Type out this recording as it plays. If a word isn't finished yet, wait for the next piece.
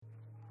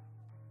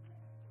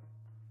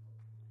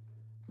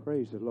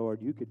Praise the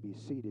Lord. You could be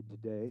seated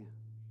today.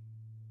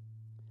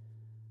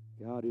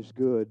 God is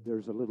good.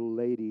 There's a little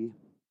lady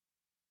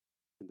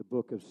in the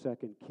book of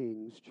 2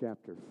 Kings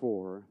chapter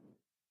 4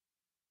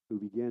 who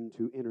began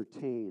to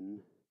entertain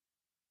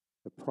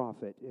the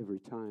prophet every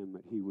time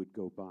that he would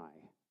go by.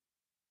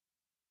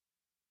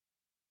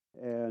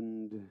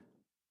 And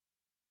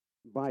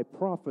by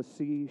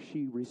prophecy,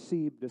 she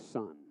received a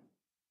son.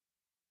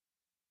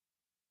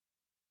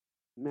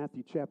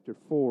 Matthew chapter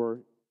 4,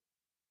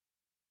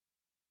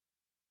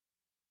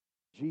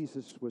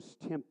 Jesus was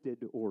tempted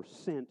or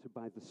sent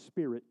by the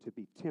Spirit to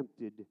be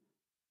tempted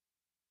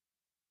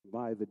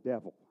by the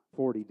devil.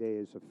 40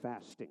 days of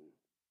fasting.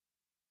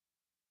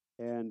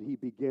 And he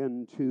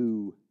began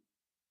to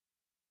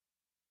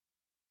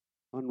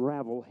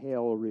unravel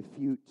hell,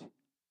 refute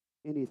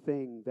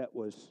anything that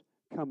was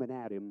coming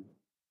at him.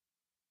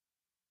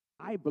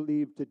 I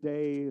believe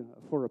today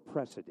for a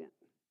precedent.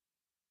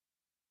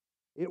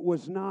 It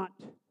was not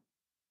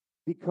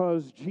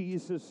because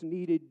Jesus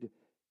needed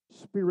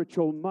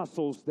spiritual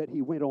muscles that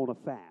he went on a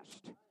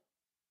fast.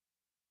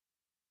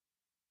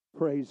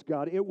 Praise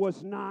God. It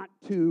was not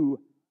to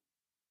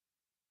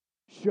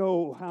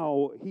show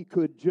how he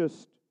could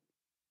just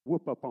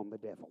whoop up on the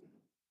devil.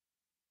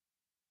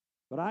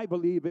 But I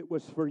believe it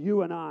was for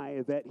you and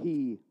I that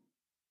he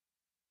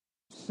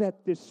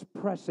set this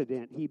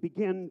precedent. He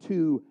began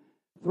to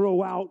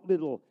throw out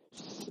little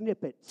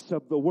snippets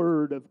of the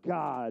Word of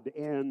God,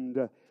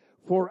 and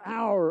for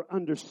our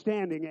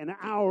understanding and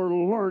our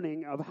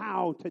learning of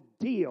how to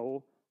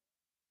deal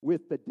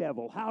with the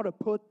devil, how to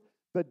put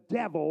the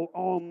devil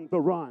on the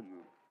run.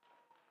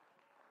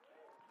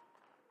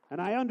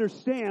 And I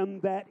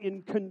understand that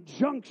in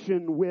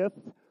conjunction with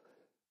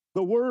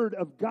the Word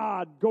of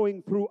God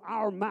going through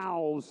our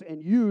mouths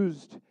and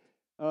used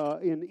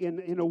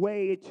in a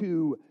way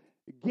to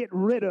get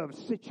rid of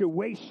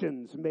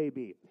situations,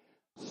 maybe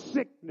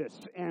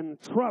sickness and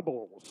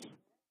troubles.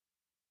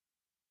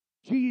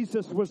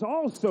 Jesus was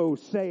also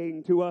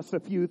saying to us a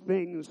few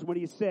things when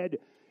he said,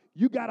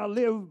 you got to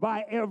live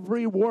by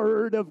every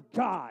word of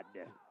God.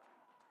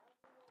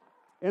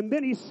 And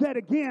then he said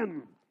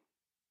again,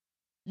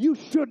 you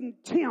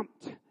shouldn't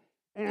tempt.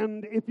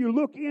 And if you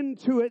look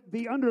into it,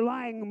 the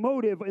underlying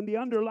motive and the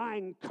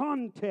underlying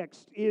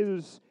context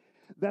is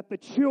that the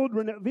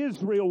children of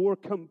Israel were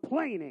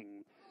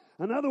complaining.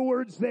 In other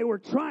words, they were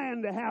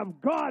trying to have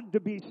God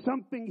to be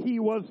something he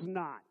was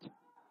not.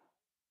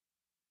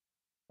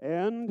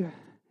 And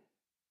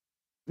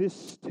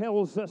this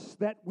tells us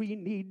that we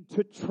need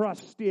to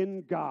trust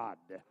in God.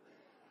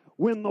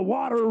 When the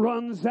water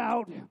runs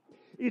out,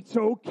 it's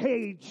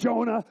okay,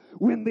 Jonah.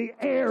 When the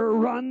air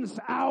runs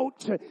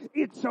out,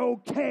 it's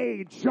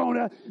okay,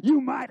 Jonah.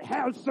 You might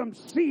have some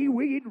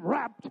seaweed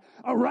wrapped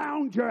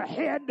around your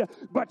head,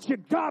 but you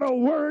got a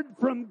word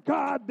from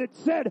God that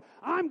said,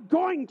 I'm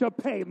going to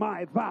pay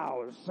my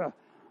vows.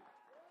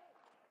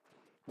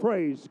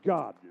 Praise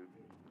God.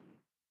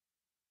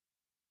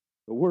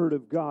 The Word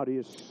of God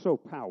is so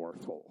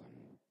powerful.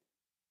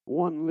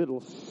 One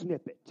little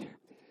snippet.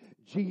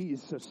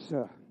 Jesus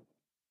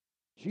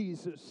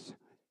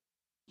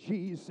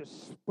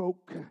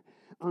spoke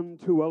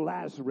unto a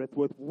Lazarus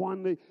with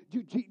one.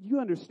 You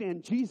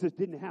understand, Jesus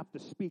didn't have to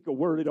speak a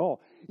word at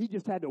all. He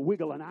just had to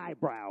wiggle an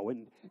eyebrow,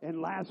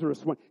 and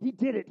Lazarus went. He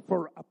did it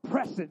for a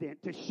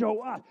precedent to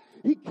show us.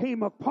 He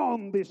came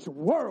upon this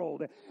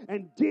world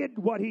and did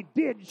what he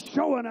did,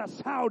 showing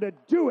us how to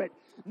do it,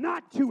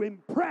 not to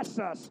impress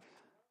us,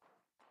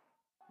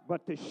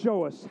 but to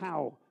show us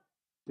how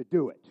to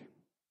do it.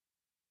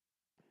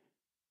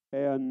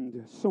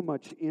 And so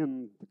much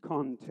in the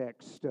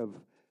context of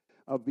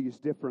these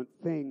different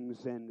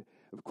things. And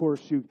of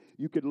course,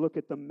 you could look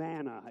at the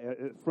manna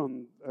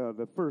from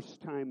the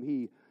first time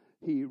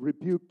he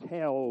rebuked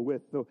hell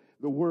with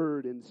the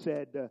word and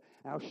said,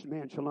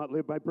 man shall not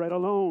live by bread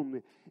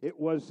alone. It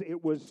was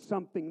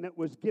something that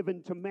was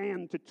given to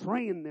man to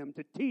train them,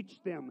 to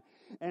teach them,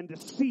 and to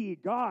see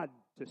God,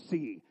 to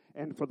see,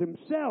 and for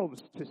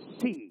themselves to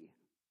see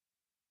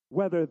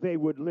whether they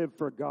would live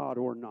for God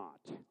or not.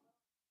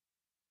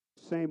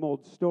 Same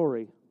old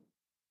story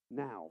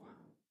now.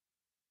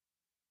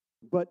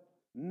 But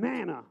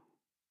manna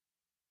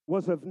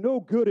was of no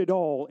good at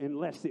all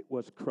unless it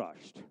was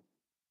crushed.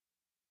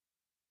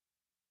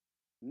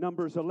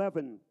 Numbers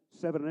 11,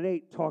 7 and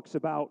 8 talks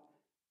about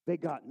they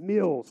got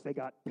mills, they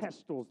got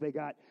pestles, they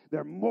got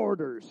their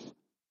mortars.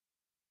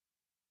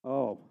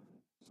 Oh,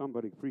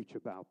 somebody preach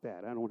about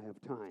that. I don't have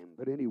time.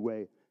 But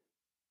anyway,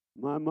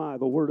 my,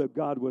 the Word of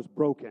God was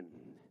broken.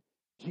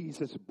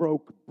 Jesus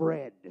broke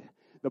bread.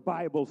 The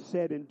Bible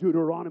said in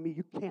Deuteronomy,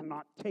 you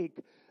cannot take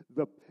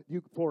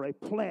for a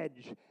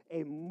pledge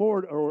a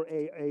mortar or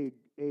a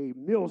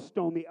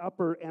millstone, the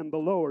upper and the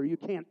lower. You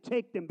can't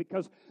take them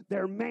because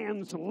they're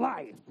man's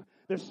life.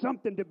 There's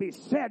something to be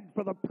said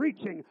for the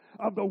preaching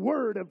of the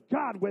Word of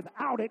God.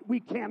 Without it, we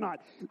cannot.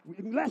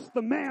 Unless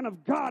the man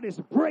of God is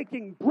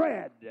breaking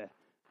bread.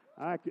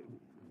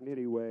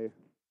 Anyway,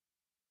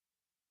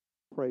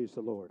 praise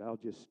the Lord. I'll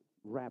just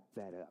wrap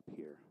that up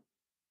here.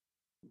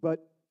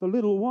 But the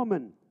little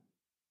woman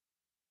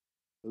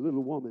The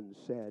little woman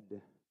said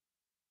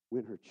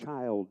when her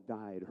child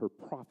died, her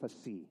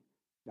prophecy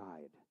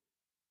died.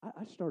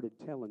 I started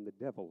telling the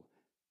devil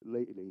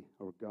lately,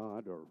 or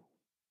God, or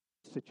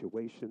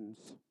situations,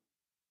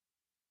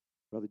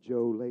 Brother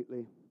Joe,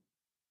 lately,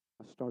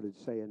 I started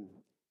saying,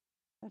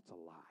 that's a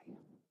lie.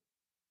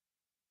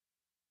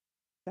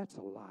 That's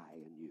a lie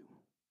in you.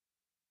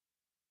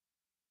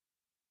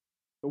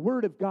 The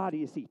Word of God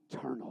is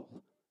eternal.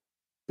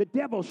 The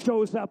devil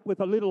shows up with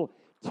a little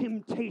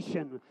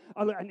temptation,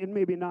 and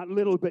maybe not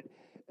little, but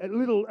a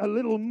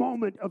little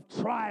moment of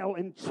trial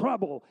and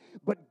trouble.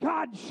 But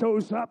God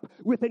shows up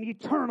with an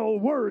eternal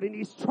word, and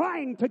He's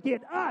trying to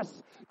get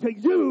us to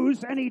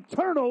use an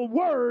eternal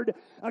word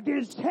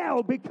against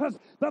hell, because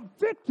the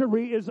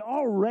victory is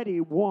already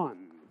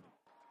won.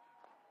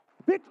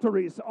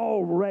 Victory's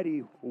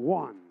already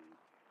won.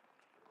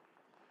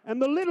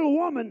 And the little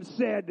woman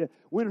said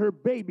when her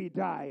baby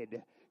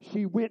died,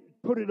 she went,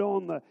 put it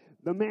on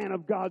the man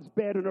of God's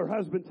bed, and her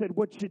husband said,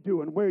 what you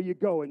doing? Where you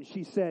going?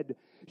 She said,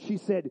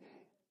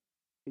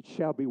 it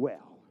shall be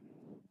well.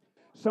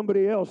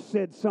 Somebody else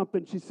said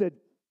something. She said,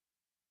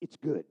 it's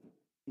good.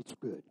 It's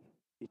good.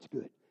 It's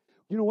good.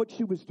 You know what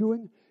she was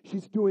doing?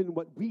 She's doing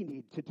what we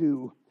need to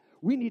do.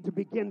 We need to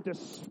begin to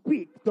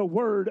speak the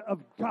word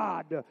of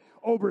God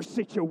over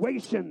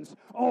situations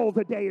all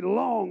the day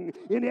long,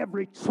 in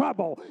every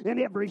trouble, in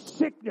every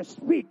sickness.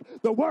 Speak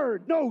the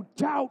word, no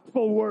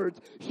doubtful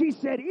words. She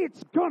said,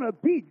 it's going to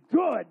be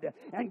good.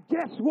 And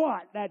guess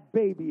what? That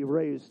baby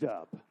raised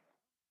up.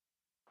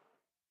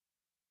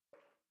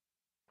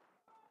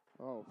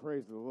 Oh,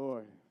 praise the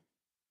Lord.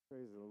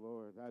 Praise the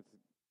Lord. That's,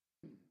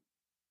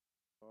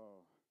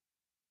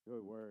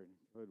 good word.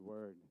 Good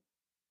word.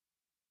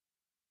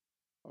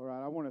 All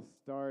right, I want to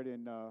start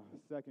in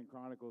 2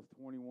 Chronicles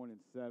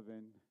 21:7.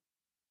 And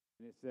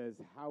it says,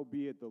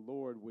 howbeit the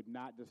Lord would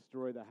not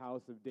destroy the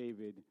house of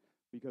David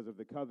because of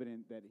the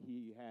covenant that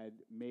he had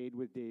made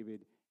with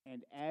David,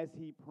 and as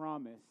he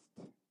promised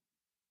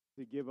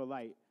to give a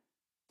light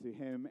to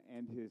him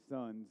and his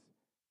sons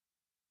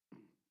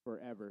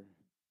forever.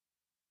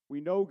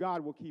 We know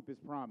God will keep his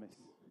promise.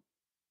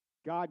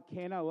 God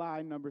cannot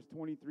lie, Numbers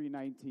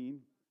 23:19.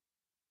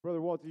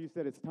 Brother Walter, you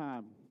said it's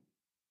time.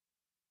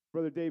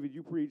 Brother David,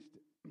 you preached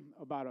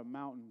about a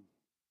mountain.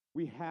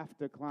 We have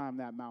to climb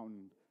that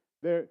mountain.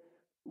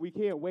 We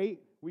can't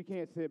wait. We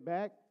can't sit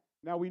back.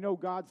 Now, we know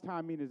God's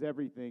timing is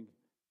everything.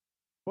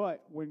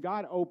 But when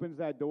God opens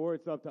that door,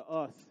 it's up to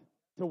us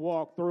to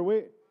walk through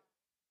it.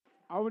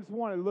 I just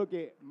want to look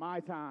at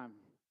my time.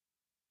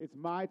 It's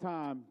my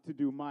time to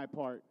do my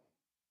part.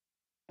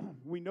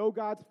 We know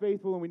God's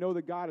faithful, and we know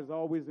that God is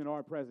always in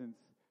our presence.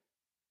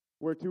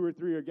 Where 2 or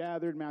 3 are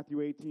gathered, Matthew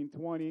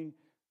 18:20.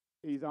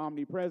 He's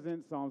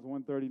omnipresent, Psalms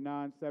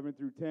 139, 7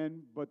 through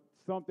 10. But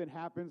something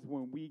happens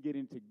when we get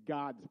into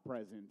God's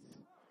presence.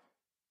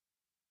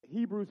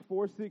 Hebrews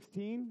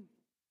 4:16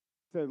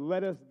 says,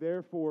 let us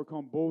therefore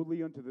come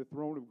boldly unto the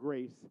throne of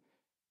grace,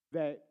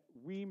 that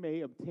we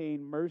may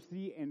obtain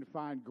mercy and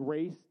find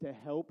grace to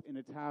help in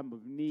a time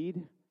of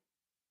need.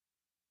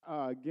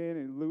 Again,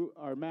 in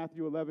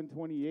Matthew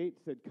 11:28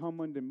 said,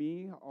 come unto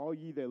me, all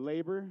ye that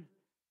labor.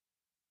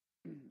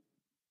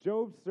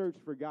 Job searched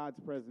for God's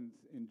presence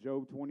in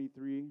Job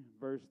 23,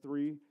 verse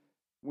 3,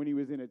 when he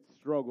was in a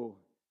struggle.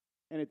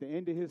 And at the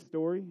end of his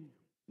story,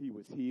 he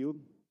was healed.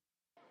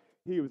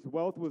 His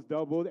wealth was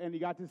doubled, and he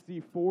got to see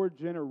 4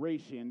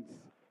 generations.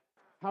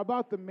 How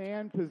about the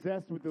man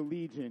possessed with the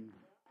legion?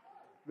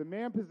 The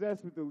man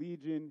possessed with the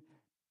legion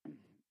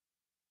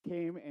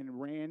came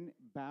and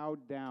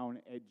bowed down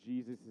at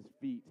Jesus'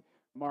 feet.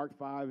 Mark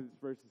 5,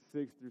 verses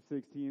 6 through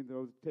 16,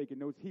 those taking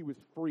notes, he was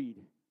freed.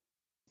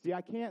 See,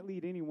 I can't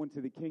lead anyone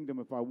to the kingdom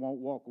if I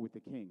won't walk with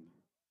the king.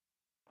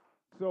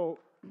 So,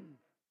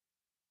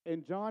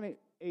 in John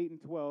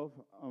 8:12,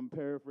 I'm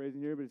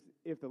paraphrasing here, but it's,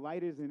 if the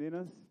light isn't in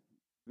us,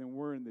 then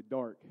we're in the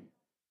dark.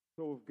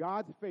 So if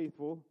God's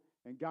faithful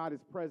and God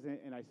is present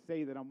and I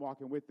say that I'm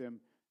walking with him,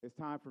 it's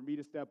time for me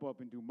to step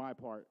up and do my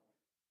part.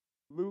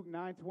 Luke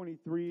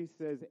 9:23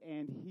 says,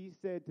 and he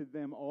said to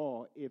them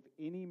all, if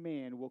any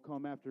man will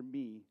come after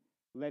me,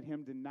 let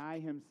him deny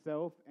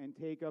himself and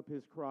take up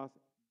his cross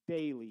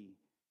daily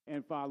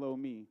and follow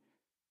me.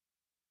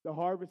 The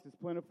harvest is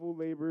plentiful,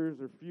 laborers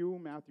are few.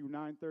 Matthew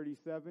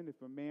 9:37,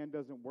 if a man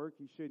doesn't work,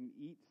 he shouldn't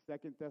eat.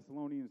 2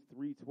 Thessalonians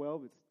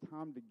 3:12, it's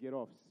time to get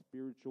off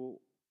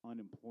spiritual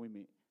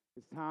unemployment.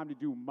 It's time to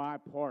do my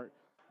part.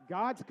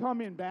 God's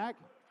coming back.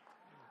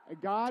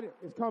 God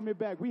is coming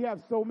back. We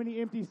have so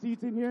many empty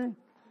seats in here.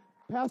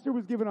 Pastor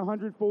was given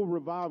 100-fold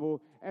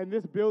revival, and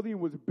this building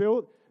was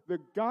built.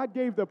 God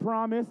gave the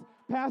promise.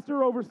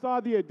 Pastor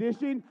oversaw the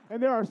addition,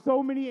 and there are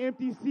so many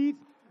empty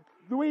seats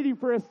waiting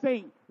for a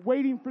saint,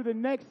 waiting for the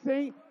next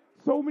saint.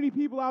 So many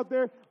people out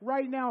there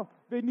right now,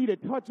 they need a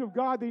touch of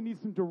God. They need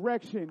some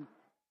direction.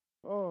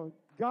 Oh,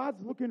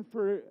 God's looking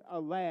for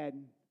a lad,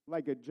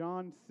 like a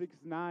John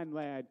 6:9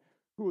 lad,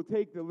 who will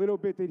take the little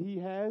bit that he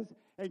has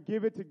and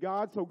give it to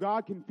God so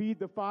God can feed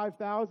the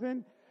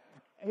 5,000.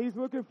 He's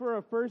looking for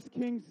a 1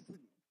 Kings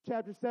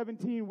chapter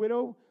 17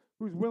 widow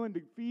who's willing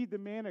to feed the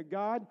man of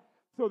God.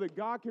 so that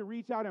God can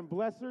reach out and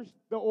bless her,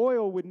 the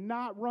oil would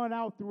not run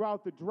out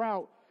throughout the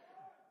drought.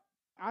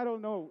 I don't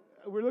know.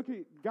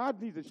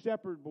 God needs a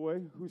shepherd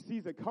boy who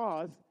sees a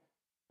cause.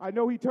 I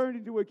know he turned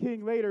into a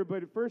king later,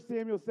 but in 1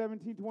 Samuel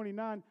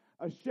 17:29,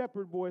 a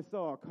shepherd boy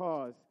saw a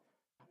cause.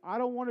 I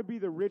don't want to be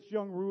the rich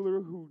young ruler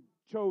who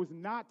chose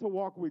not to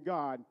walk with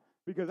God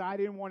because I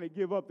didn't want to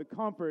give up the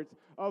comforts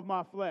of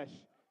my flesh.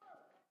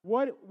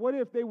 What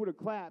if they would have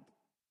clapped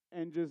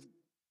and just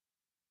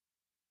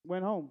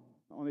went home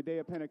on the day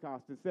of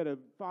Pentecost instead of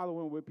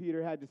following what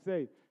Peter had to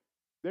say?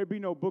 There'd be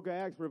no Book of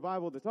Acts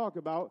revival to talk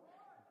about.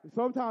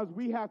 Sometimes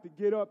we have to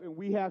get up and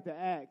we have to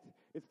act.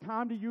 It's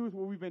time to use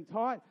what we've been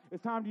taught.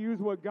 It's time to use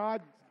what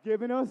God's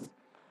given us.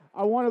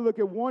 I want to look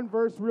at one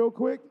verse real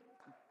quick.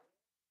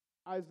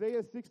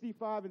 Isaiah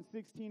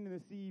 65:16 in the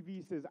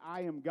CEV says,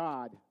 I am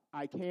God.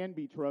 I can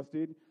be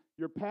trusted.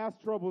 Your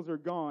past troubles are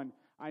gone.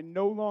 I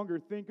no longer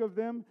think of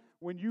them.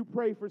 When you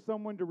pray for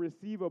someone to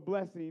receive a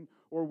blessing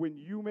or when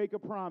you make a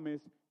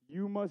promise,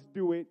 you must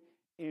do it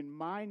in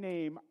my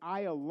name.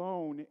 I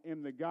alone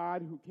am the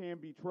God who can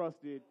be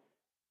trusted.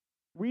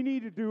 We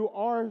need to do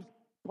our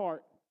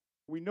part.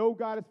 We know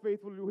God is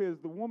faithful to do his.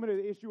 The woman of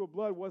the issue of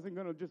blood wasn't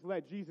going to just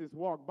let Jesus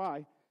walk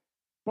by.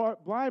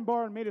 Blind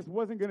Bartimaeus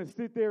wasn't going to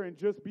sit there and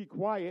just be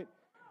quiet.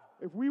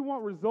 If we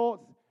want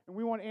results and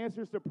we want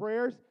answers to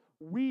prayers,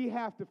 we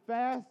have to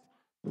fast,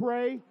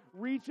 pray,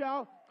 reach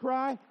out,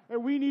 cry,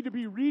 and we need to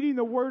be reading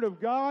the Word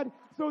of God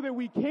so that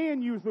we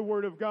can use the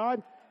Word of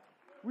God.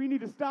 We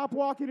need to stop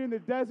walking in the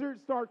desert,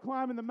 start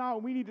climbing the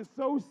mountain. We need to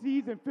sow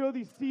seeds and fill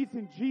these seeds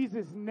in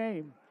Jesus'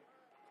 name.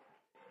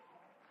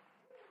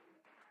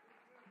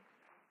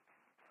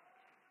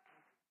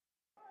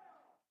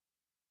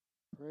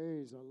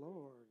 Praise the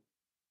Lord.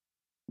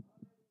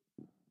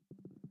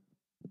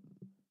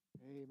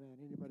 Amen.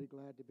 Anybody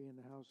glad to be in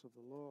the house of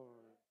the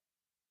Lord?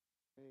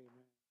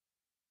 Amen.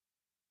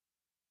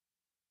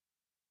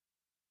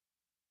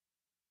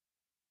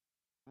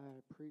 I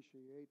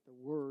appreciate the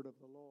word of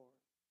the Lord.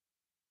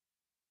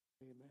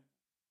 Amen.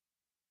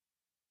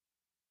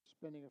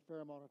 Spending a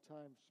fair amount of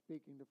time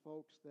speaking to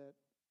folks that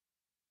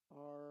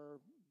are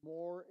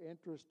more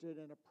interested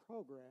in a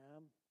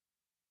program,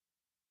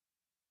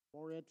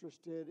 more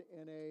interested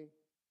in a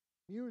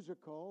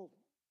musical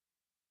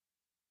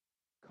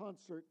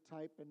concert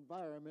type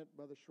environment,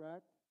 Brother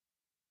Schrack,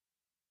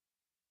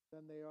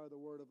 than they are the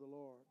word of the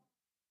Lord.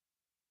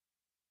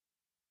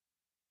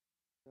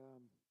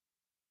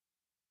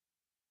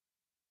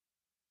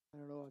 I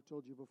don't know, I've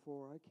told you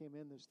before, I came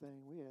in this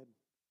thing, we had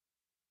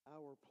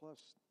hour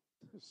plus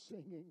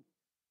singing,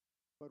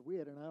 but we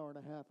had an hour and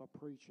a half of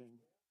preaching.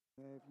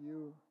 If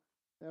you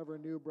ever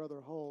knew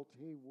Brother Holt,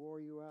 he wore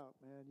you out,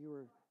 man.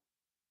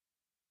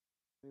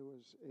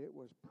 It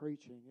was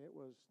preaching.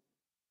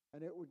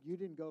 You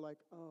didn't go like,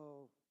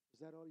 oh, is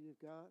that all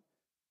you've got?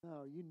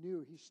 No, you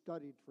knew he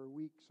studied for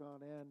weeks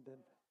on end,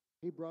 and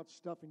he brought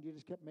stuff, and you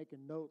just kept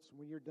making notes. And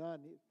when you're done,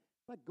 it's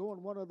like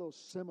going one of those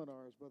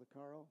seminars, Brother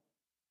Carl.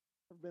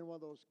 Ever been one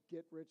of those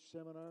get-rich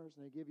seminars,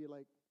 and they give you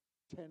like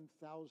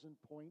 10,000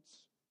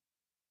 points?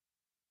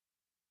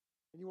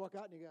 And you walk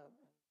out and you go, I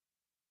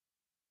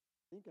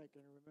think I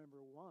can remember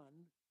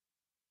one.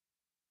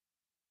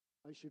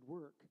 I should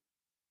work.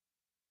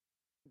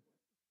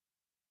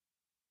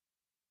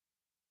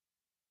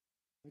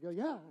 They go,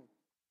 yeah.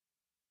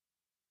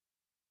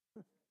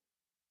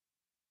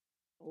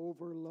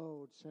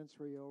 Overload,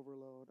 sensory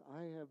overload.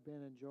 I have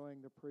been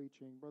enjoying the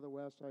preaching. Brother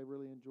West, I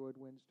really enjoyed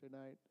Wednesday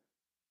night.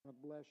 God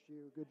bless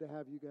you. Good to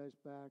have you guys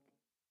back.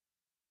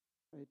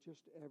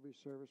 Just every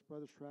service.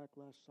 Brother Schrack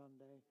last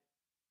Sunday.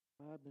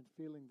 I've been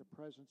feeling the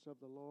presence of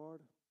the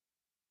Lord.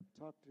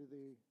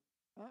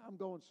 I'm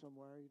going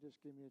somewhere. You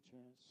just give me a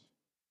chance.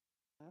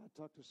 I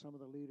talked to some of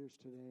the leaders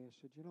today. I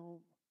said,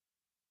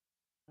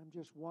 I'm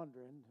just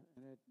wondering,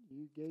 and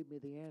you gave me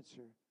the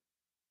answer.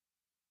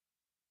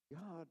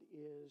 God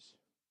is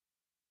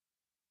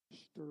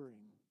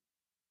stirring.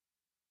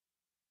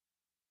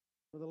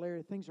 Brother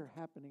Larry, things are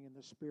happening in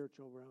the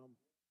spiritual realm.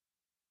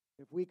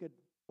 If we could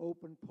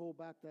pull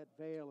back that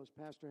veil, as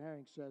Pastor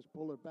Herring says,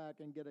 pull it back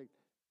and get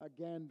a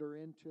gander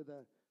into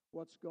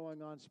what's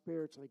going on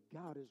spiritually,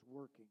 God is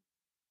working.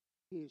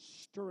 He is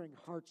stirring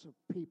hearts of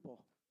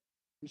people.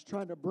 He's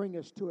trying to bring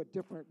us to a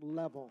different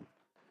level.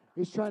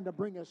 He's trying to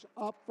bring us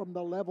up from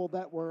the level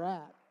that we're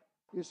at.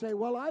 You say,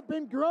 well, I've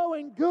been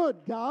growing good,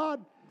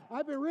 God.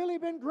 I've really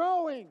been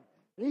growing.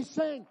 He's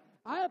saying,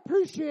 I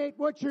appreciate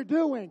what you're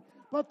doing,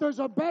 but there's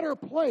a better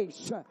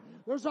place.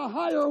 There's a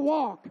higher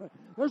walk.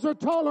 There's a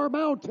taller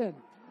mountain.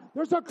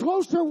 There's a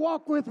closer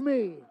walk with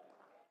me.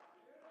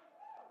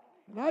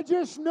 And I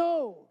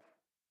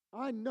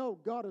know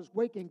God is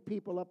waking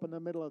people up in the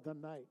middle of the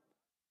night.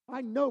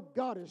 I know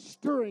God is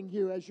stirring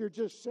you as you're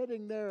just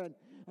sitting there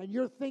and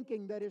you're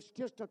thinking that it's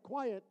just a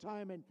quiet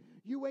time, and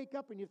you wake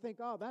up and you think,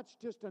 oh, that's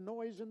just a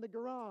noise in the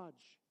garage.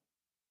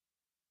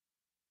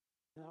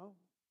 No.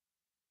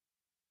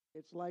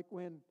 It's like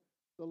when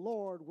the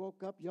Lord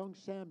woke up young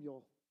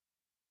Samuel.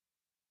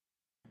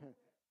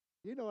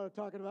 You know what I'm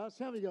talking about.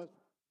 Samuel goes,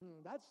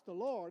 that's the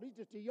Lord. He's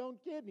just a young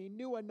kid, and he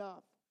knew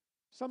enough.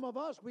 Some of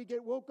us, we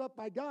get woke up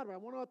by God. I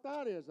wonder what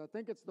that is. I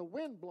think it's the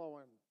wind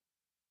blowing.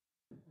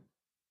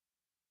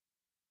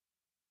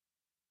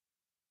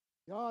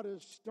 God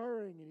is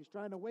stirring, and He's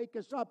trying to wake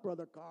us up,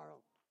 Brother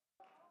Carl.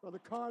 Brother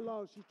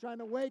Carlos, He's trying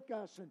to wake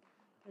us.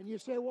 And you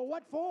say, well,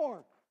 what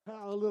for?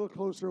 A little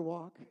closer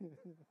walk.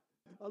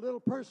 A little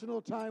personal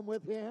time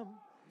with Him.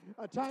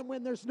 A time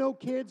when there's no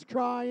kids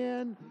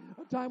crying.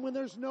 A time when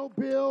there's no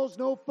bills,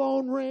 no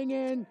phone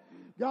ringing.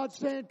 God's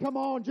saying, come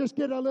on, just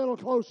get a little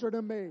closer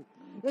to me.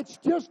 It's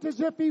just as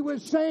if He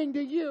was saying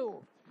to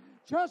you.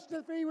 Just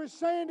as if He was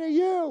saying to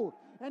you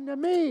and to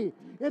me,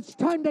 it's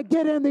time to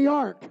get in the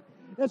ark.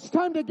 It's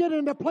time to get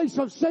in a place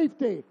of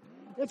safety.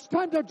 It's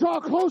time to draw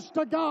close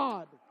to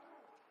God.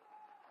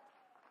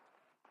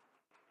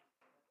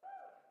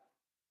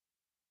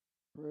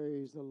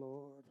 Praise the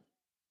Lord.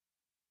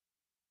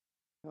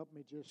 Help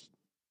me just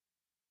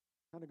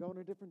kind of go in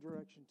a different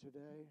direction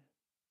today.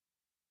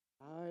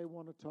 I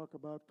want to talk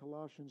about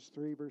Colossians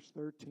 3, verse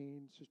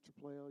 13. Sister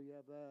Playle, you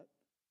have that.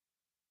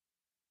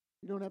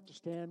 You don't have to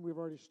stand. We've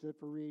already stood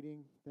for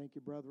reading. Thank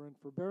you, brethren,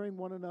 for bearing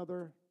one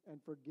another and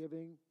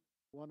forgiving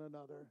one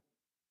another.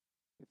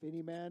 If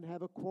any man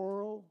have a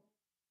quarrel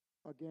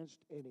against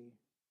any,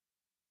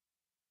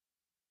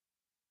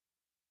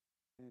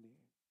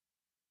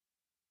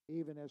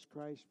 even as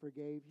Christ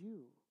forgave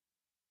you,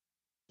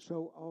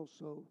 so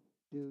also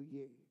do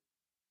ye.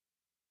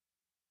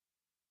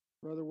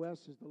 Brother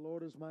West, as the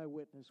Lord is my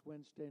witness,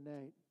 Wednesday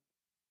night,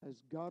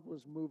 as God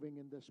was moving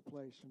in this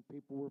place and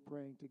people were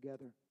praying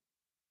together,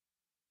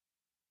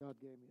 God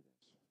gave me this.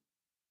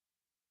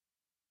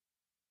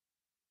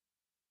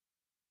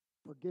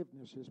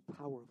 Forgiveness is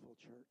powerful,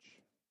 church.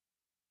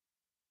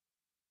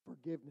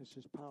 Forgiveness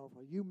is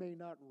powerful. You may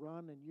not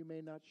run and you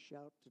may not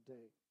shout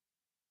today.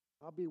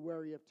 I'll be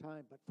wary of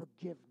time, but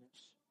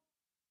forgiveness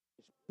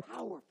is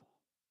powerful.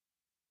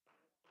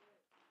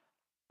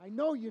 I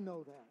know you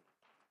know that.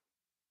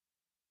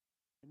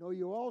 I know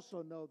you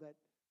also know that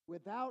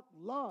without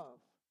love,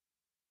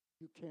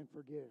 you can't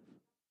forgive.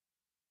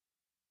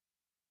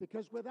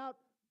 Because without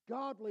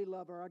godly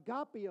love or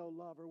agapeo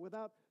love, or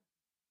without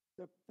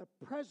the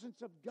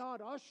presence of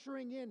God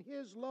ushering in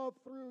His love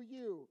through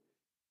you,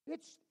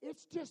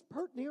 it's just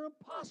pert near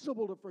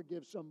impossible to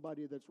forgive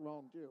somebody that's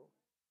wronged you.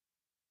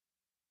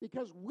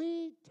 Because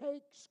we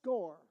take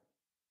score.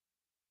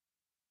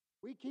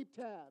 We keep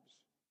tabs.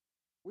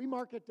 We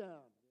mark it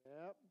down.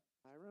 Yep,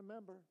 I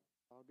remember.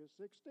 August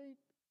 16th.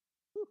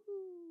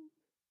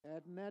 Woo-hoo.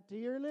 Adding that to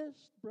your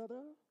list,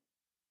 brother.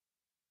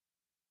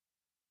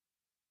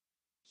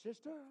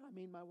 Sister,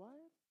 my wife.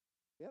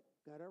 Yep,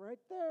 got it right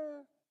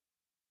there.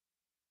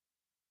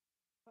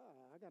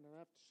 I'm going to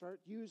have to start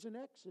using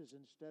X's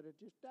instead of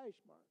just dash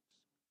marks.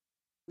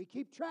 We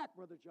keep track,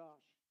 Brother Josh.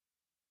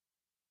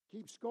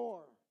 Keep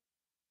score.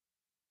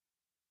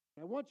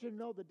 I want you to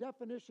know the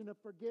definition of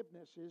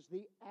forgiveness is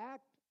the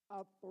act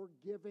of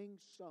forgiving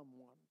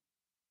someone.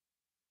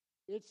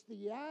 It's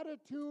the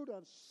attitude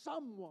of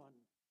someone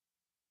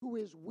who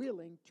is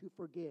willing to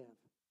forgive.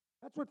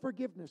 That's what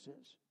forgiveness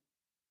is.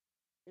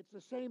 It's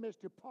the same as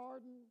to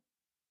pardon.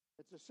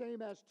 It's the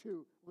same as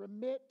to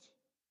remit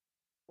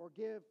or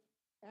give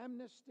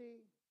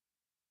amnesty,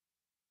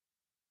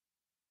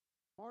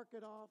 mark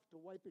it off, to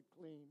wipe it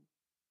clean.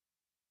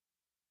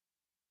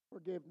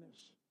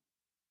 Forgiveness.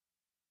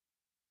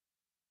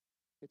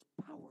 It's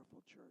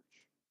powerful,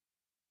 church.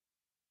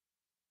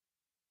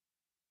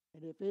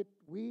 And if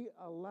we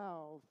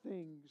allow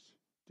things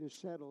to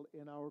settle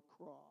in our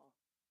craw,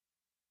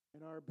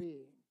 in our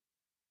being,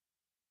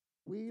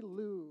 we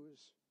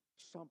lose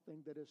something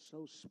that is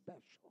so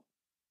special.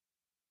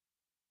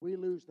 We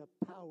lose the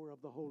power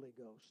of the Holy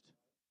Ghost.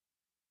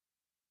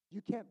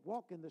 You can't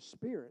walk in the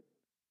Spirit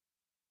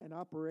and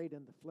operate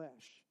in the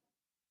flesh.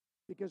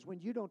 Because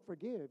when you don't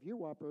forgive,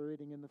 you're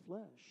operating in the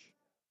flesh.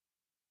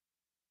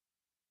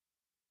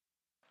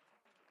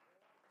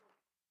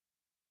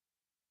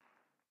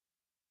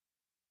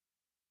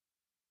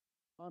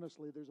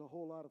 Honestly, there's a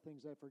whole lot of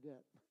things I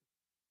forget.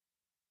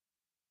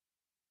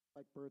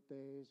 Like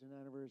birthdays and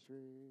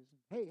anniversaries.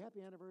 Hey,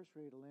 happy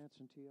anniversary to Lance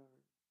and TR.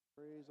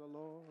 Praise the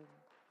Lord.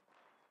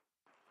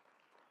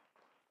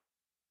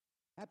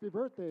 Happy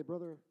birthday,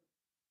 Brother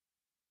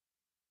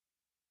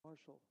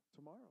Marshall,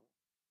 tomorrow.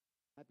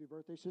 Happy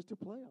birthday, Sister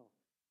Playle.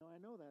 No, I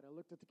know that. I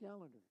looked at the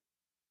calendar.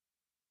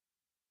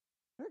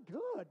 They're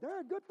good.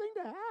 They're a good thing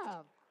to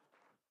have.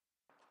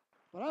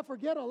 But I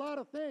forget a lot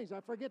of things.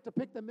 I forget to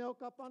pick the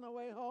milk up on the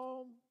way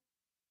home.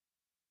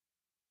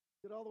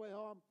 Get all the way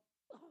home.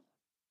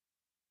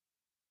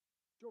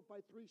 Drove by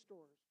 3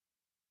 stores.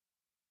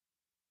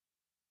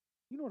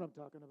 You know what I'm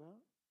talking about.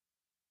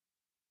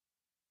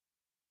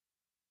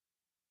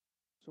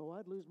 So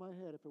I'd lose my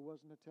head if it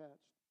wasn't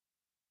attached.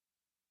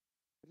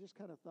 I just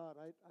kind of thought,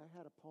 I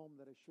had a poem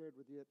that I shared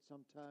with you at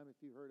some time, if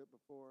you heard it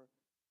before.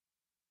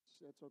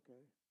 It's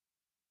okay.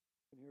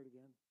 You can hear it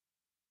again.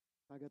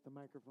 I got the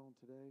microphone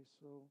today,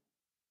 so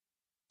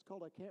it's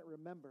called I Can't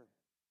Remember.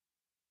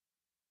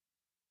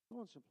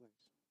 Going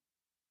someplace.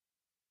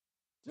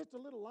 Just a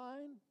little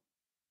line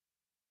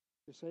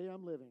to say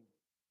I'm living.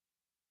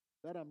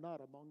 that I'm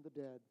not among the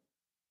dead,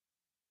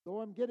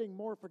 though I'm getting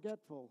more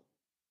forgetful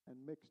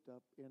and mixed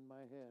up in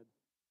my head.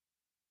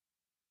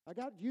 I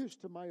got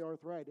used to my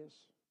arthritis,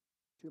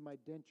 to my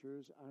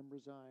dentures I'm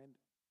resigned.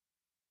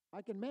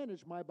 I can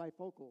manage my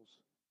bifocals,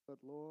 but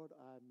Lord,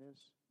 I miss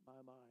my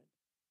mind.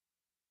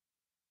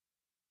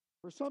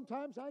 For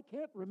sometimes I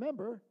can't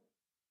remember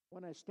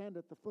when I stand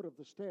at the foot of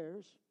the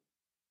stairs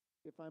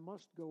if I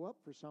must go up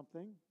for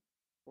something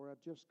or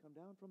I've just come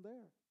down from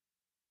there.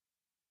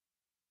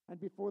 And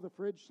before the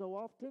fridge so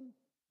often,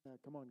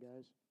 come on,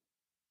 guys.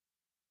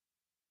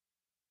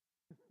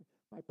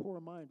 My poor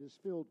mind is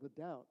filled with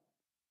doubt.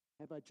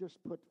 Have I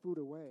just put food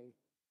away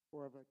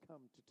or have I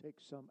come to take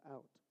some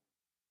out?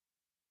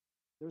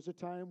 There's a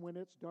time when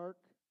it's dark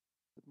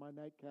with my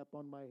nightcap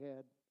on my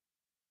head.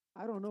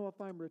 I don't know if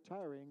I'm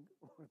retiring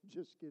or I'm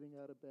just getting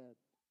out of bed.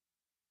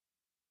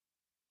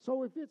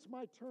 So if it's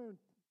my turn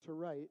to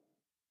write,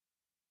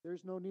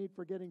 there's no need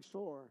for getting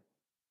sore.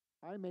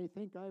 I may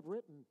think I've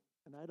written,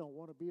 and I don't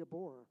want to be a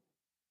bore.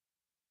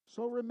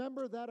 So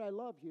remember that I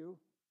love you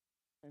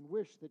and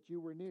wish that you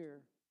were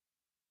near.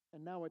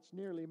 And now it's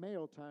nearly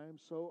mail time,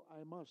 so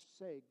I must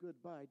say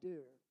goodbye,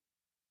 dear.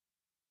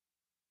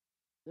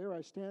 There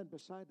I stand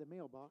beside the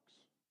mailbox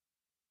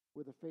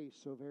with a face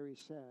so very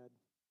sad.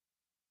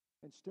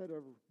 Instead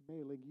of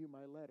mailing you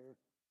my letter,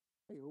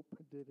 I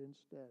opened it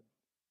instead.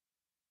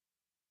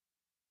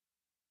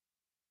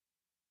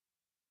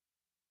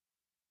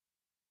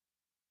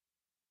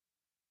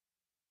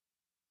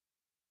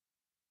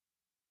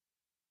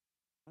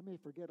 I may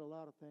forget a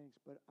lot of things,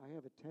 but I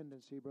have a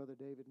tendency, Brother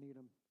David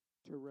Needham,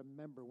 to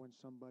remember when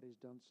somebody's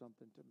done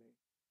something to me.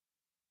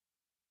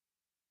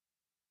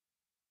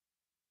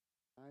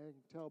 I can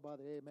tell by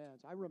the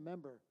amens. I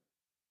remember,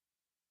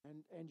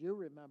 and you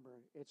remember.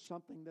 It's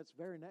something that's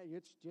very nice.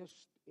 It's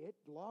just, it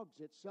logs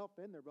itself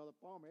in there, Brother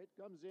Palmer. It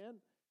comes in,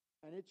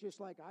 and it's just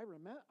like, I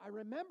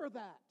remember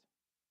that.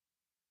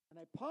 And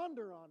I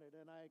ponder on it,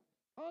 and I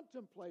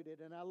contemplate it,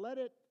 and I let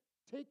it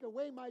take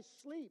away my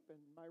sleep and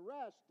my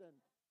rest, and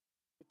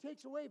it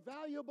takes away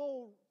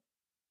valuable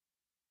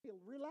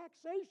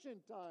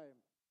relaxation time.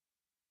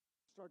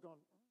 Start going,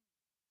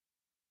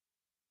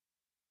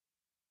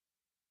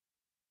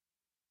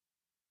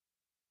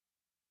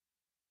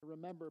 I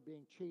remember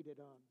being cheated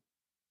on.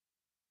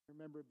 I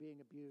remember being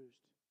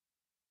abused.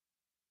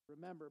 I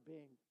remember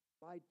being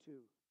lied to,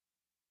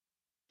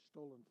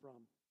 stolen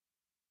from.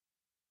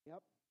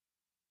 Yep,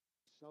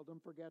 seldom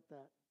forget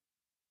that.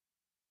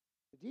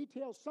 The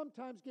details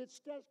sometimes get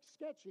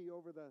sketchy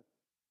over the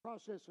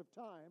process of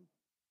time.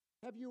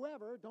 Have you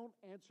ever, don't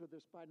answer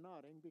this by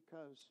nodding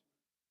because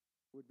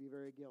it would be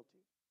very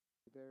guilty,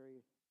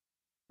 very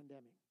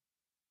condemning,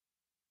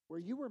 where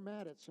you were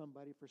mad at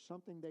somebody for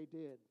something they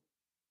did,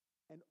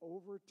 and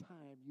over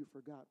time you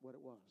forgot what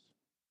it was.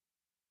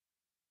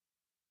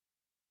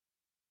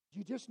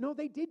 You just know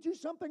they did you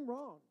something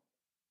wrong.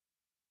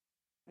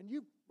 And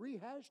you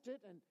rehashed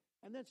it,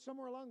 and then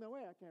somewhere along the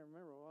way, I can't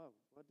remember,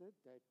 what the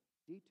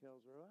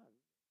details are on.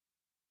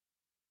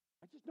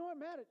 I just know I'm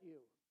mad at you.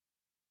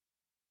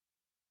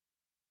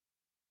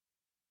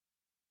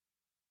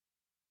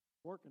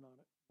 Working on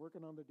it,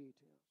 working on the details.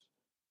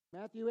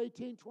 Matthew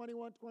 18,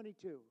 21,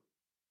 22.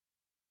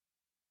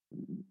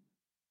 It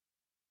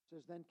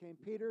says, then came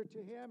Peter to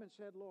him and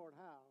said, Lord,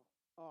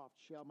 how oft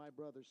shall my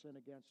brother sin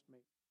against me,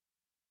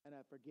 and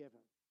I forgive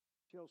him?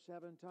 Till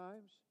 7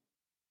 times?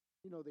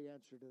 You know the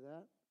answer to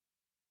that.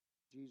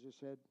 Jesus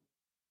said,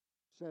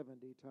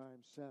 70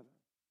 times 7.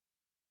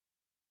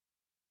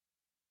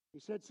 He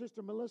said,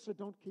 Sister Melissa,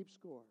 don't keep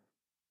score.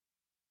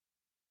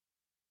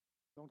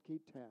 Don't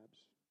keep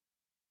tabs.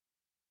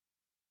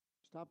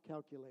 Stop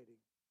calculating.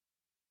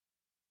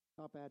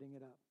 Stop adding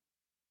it up.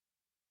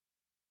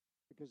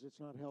 Because it's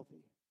not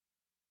healthy.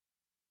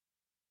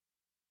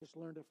 Just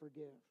learn to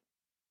forgive.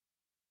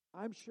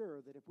 I'm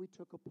sure that if we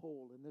took a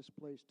poll in this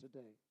place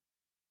today,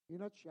 you're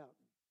not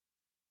shouting,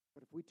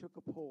 but if we took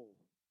a poll,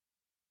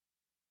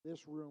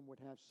 this room would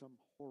have some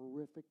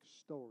horrific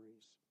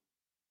stories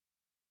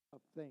of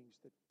things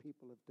that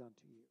people have done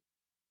to you.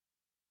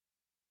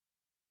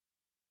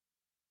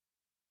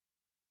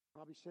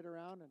 Probably sit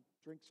around and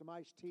drink some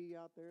iced tea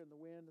out there in the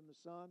wind and the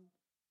sun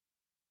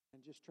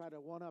and just try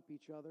to one-up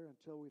each other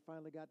until we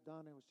finally got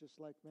done. It was just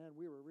like, man,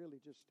 we were really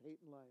just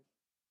hating life.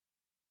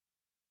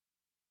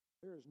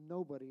 There is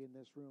nobody in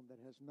this room that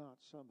has not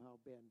somehow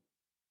been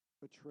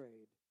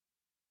betrayed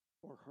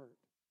or hurt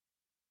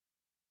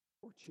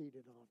or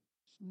cheated on.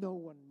 No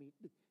one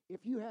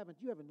if you haven't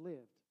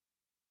lived.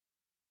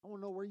 I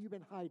want to know where you've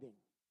been hiding.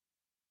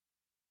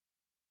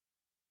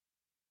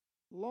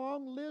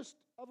 Long list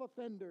of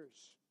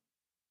offenders.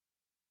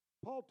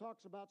 Paul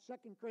talks about 2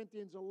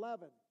 Corinthians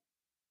 11.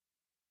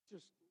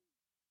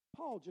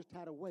 Paul just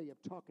had a way of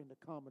talking to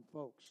common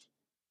folks.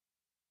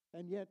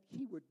 And yet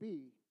he would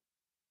be,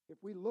 if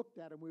we looked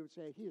at him, we would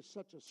say he is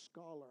such a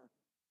scholar.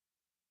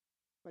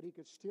 But he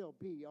could still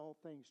be all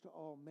things to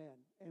all men.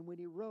 And when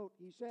he wrote,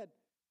 he said,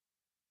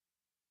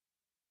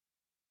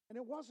 and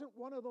it wasn't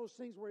one of those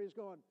things where he's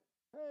going,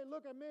 hey,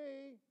 look at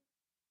me.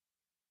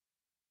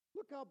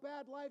 Look how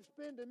bad life's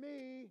been to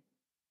me.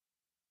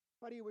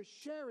 But he was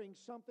sharing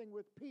something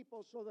with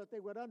people so that they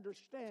would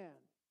understand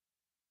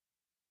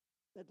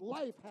that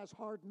life has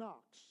hard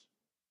knocks.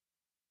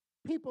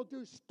 People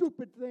do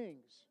stupid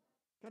things.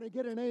 Can I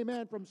get an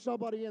amen from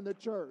somebody in the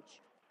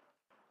church?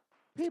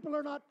 People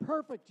are not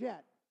perfect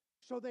yet,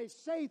 so they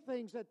say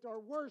things that are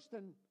worse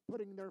than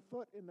putting their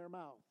foot in their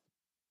mouth.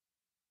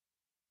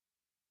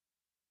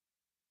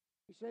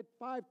 He said,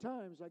 5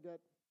 times I got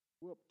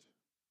whooped.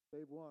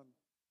 They've won.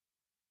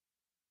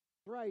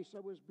 Thrice I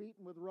was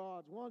beaten with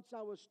rods. Once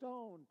I was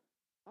stoned.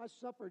 I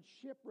suffered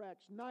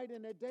shipwrecks. Night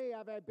and a day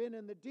have I been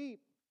in the deep.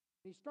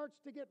 He starts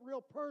to get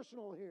real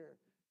personal here.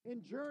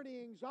 In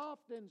journeyings,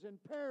 oftens, and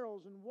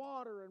perils, and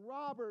water, and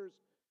robbers,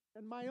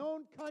 and my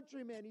own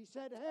countrymen. He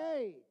said,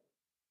 hey,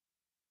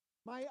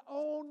 my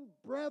own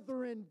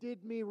brethren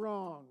did me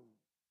wrong.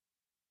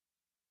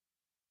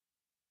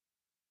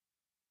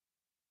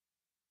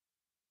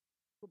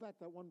 Go back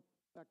to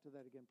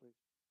that again, please.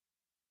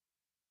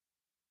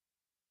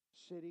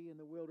 City in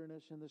the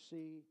wilderness in the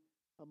sea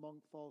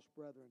among false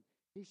brethren.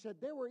 He said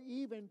there were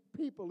even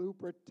people who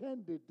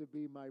pretended to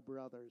be my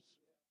brothers.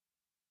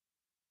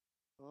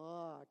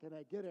 Oh, can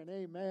I get an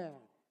amen?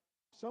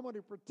 Someone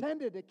who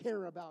pretended to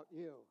care about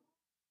you.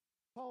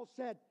 Paul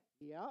said,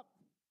 yep,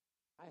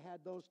 I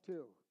had those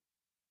too.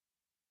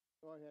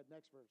 Go ahead,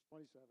 next verse,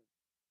 27.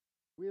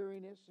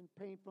 Weariness and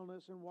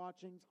painfulness and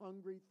watchings,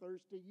 hungry,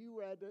 thirsty. You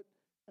read it,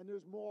 and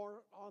there's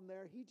more on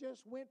there. He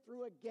just went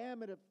through a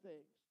gamut of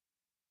things.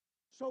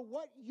 So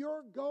what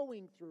you're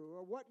going through,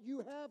 or what you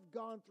have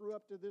gone through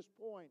up to this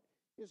point,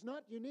 is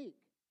not unique.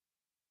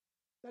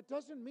 That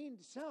doesn't mean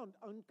to sound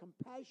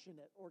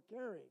uncompassionate or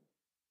caring.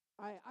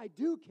 I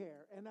do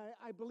care, and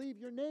I believe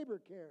your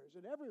neighbor cares,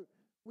 and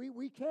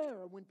we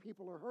care when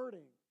people are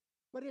hurting.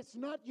 But it's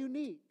not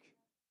unique.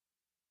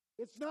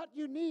 It's not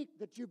unique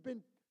that you've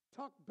been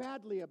talked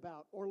badly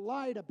about or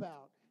lied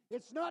about.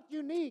 It's not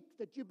unique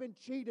that you've been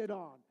cheated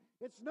on.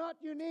 It's not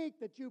unique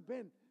that you've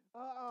been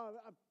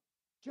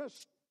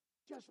just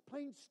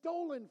plain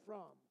stolen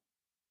from.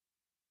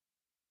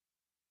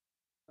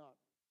 Not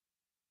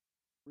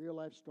real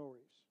life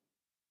stories.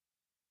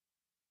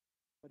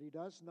 But he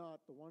does not,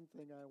 the one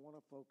thing I want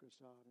to focus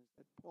on is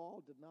that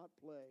Paul did not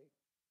play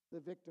the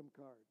victim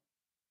card.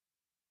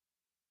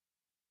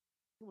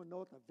 Anyone know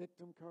what the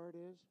victim card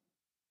is?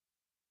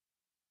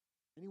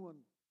 Anyone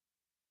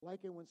like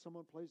it when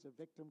someone plays a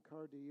victim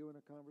card to you in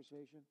a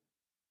conversation?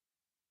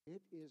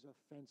 It is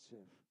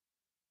offensive.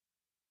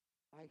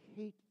 I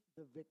hate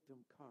the victim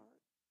card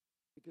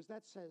because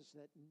that says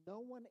that no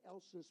one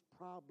else's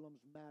problems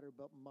matter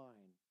but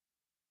mine.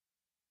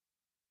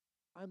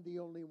 I'm the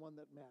only one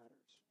that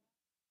matters.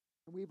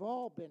 And we've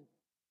all been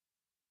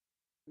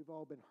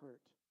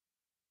hurt.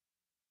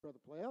 Brother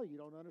Playle, you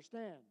don't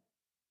understand.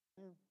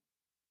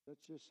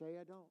 Let's just say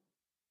I don't.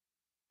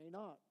 May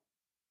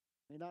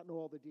not know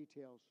all the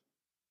details.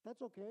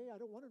 That's okay. I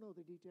don't want to know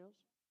the details.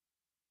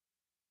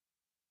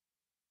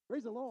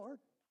 Praise the Lord.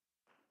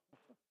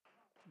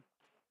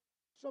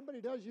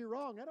 Somebody does you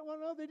wrong. I don't want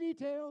to know the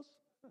details.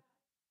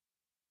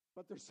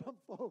 But there's some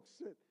folks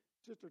that,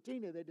 Sister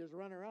Tina, they just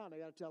run around. They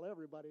got to tell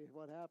everybody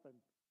what happened.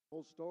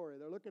 Whole story.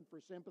 They're looking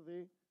for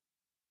sympathy,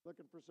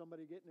 looking for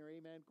somebody getting their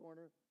amen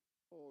corner.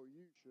 Oh,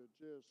 you should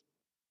just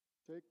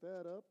take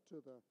that up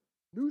to the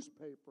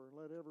newspaper and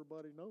let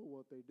everybody know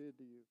what they did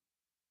to you.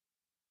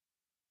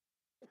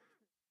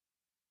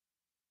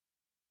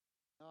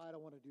 No, I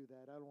don't want to do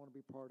that. I don't want to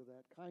be part of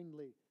that.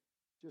 Kindly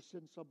just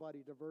send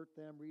somebody, divert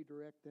them,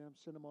 redirect them,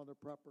 send them on their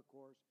proper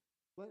course.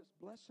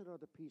 Blessed are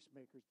the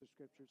peacemakers, the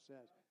Scripture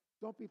says.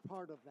 Don't be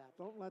part of that.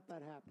 Don't let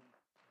that happen.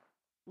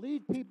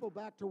 Lead people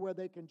back to where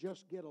they can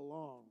just get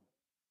along.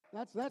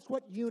 That's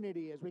what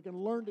unity is. We can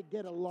learn to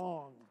get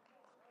along.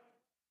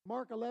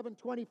 Mark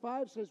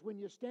 11:25 says, when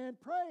you stand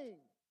praying.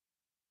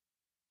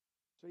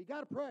 So you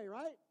got to pray,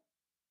 right?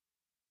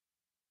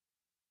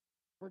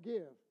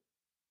 Forgive.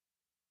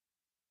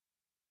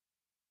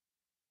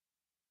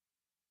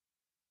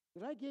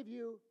 Did I give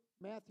you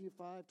Matthew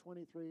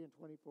 5:23 and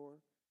 24?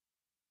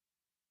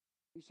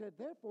 He said,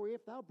 therefore,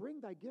 if thou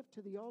bring thy gift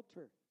to the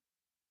altar,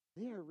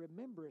 there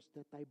rememberest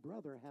that thy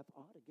brother hath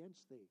aught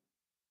against thee.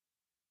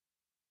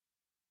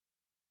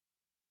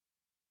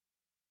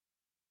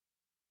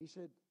 He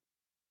said,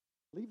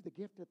 leave the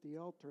gift at the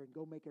altar and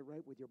go make it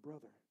right with your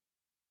brother.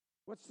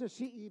 What's the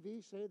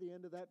CEV say at the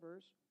end of that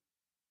verse?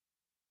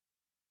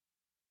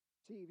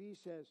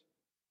 CEV says,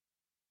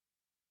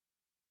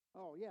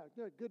 oh yeah,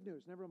 good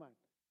news, never mind.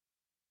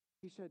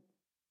 He said,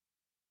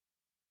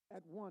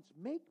 at once,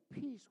 make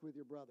peace with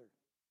your brother.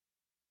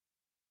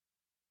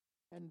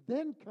 And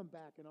then come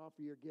back and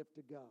offer your gift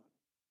to God.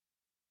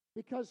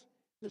 Because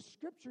the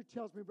Scripture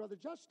tells me, Brother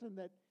Justin,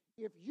 that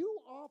if you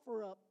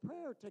offer up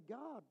prayer to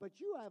God, but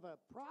you have a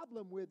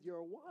problem with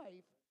your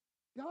wife,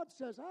 God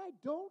says, I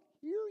don't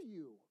hear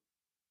you.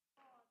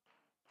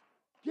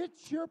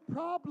 Get your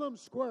problem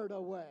squared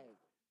away.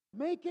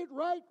 Make it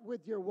right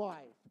with your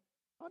wife.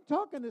 I'm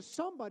talking to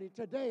somebody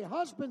today,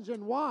 husbands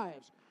and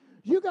wives.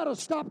 You got to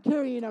stop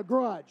carrying a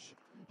grudge.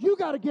 You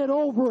got to get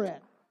over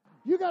it.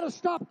 You got to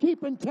stop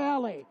keeping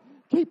tally,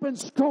 keeping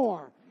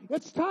score.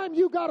 It's time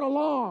you got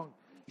along.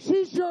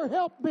 She's your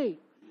helpmeet.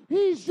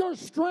 He's your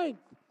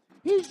strength.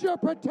 He's your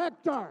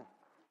protector.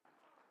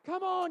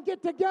 Come on,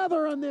 get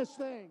together on this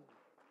thing.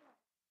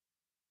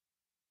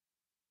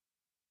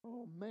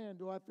 Oh, man,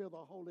 do I feel the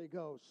Holy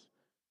Ghost.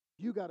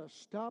 You got to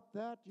stop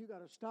that. You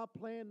got to stop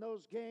playing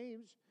those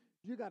games.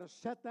 You got to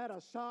set that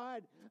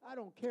aside. I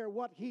don't care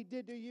what he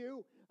did to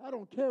you. I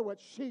don't care what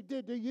she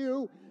did to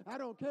you. I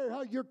don't care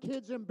how your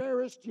kids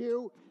embarrassed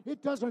you.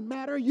 It doesn't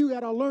matter. You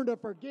got to learn to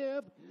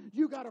forgive.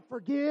 You got to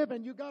forgive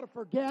and you got to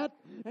forget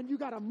and you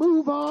got to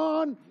move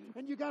on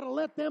and you got to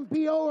let them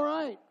be all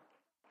right.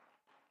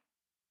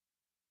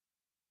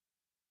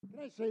 Can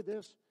I say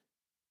this?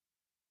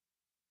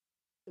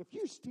 If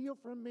you steal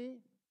from me,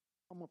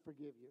 I'm going to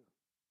forgive you.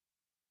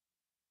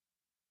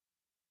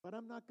 But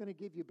I'm not going to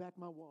give you back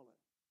my wallet.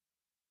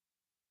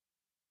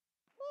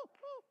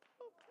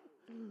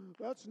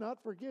 That's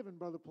not forgiving,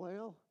 Brother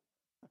Playle.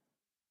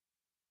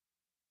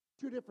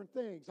 Two different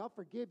things. I'll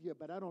forgive you,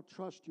 but I don't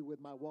trust you with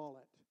my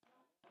wallet.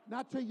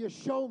 Not till you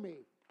show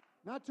me.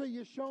 Not till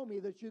you show me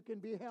that you can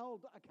be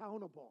held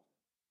accountable.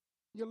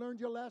 You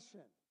learned your lesson.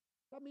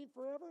 Does that mean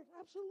forever?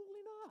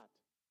 Absolutely not.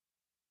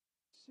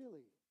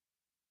 Silly.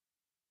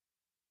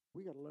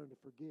 We got to learn to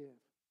forgive.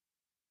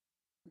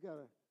 We got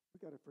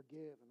to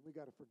forgive and we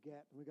got to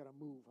forget and we got to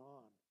move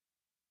on.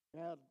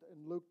 Now,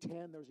 in Luke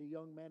 10, there's a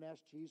young man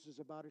asked Jesus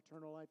about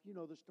eternal life. You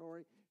know the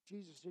story.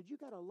 Jesus said, you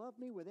got to love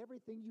me with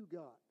everything you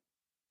got.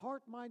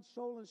 Heart, mind,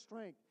 soul, and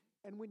strength.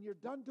 And when you're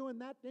done doing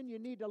that, then you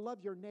need to love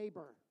your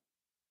neighbor.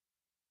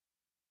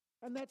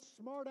 And that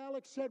smart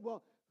Alex said,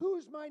 well,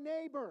 who's my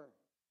neighbor?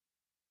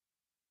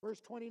 Verse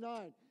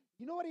 29.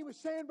 You know what he was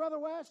saying, Brother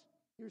West?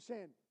 He was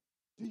saying,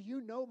 do you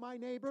know my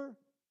neighbor?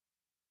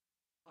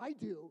 I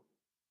do.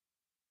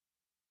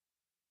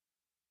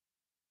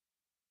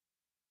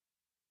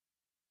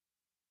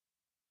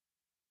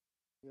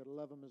 You got to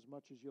love them as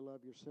much as you love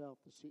yourself,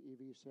 the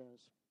CEV says.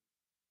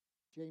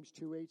 James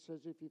 2:8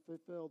 says, if you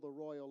fulfill the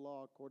royal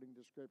law according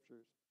to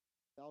Scriptures,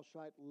 thou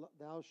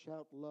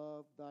shalt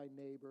love thy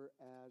neighbor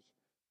as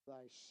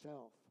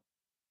thyself.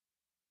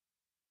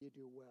 You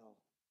do well.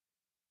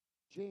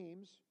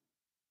 James,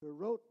 who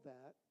wrote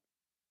that,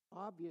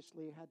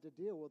 obviously had to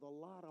deal with a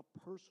lot of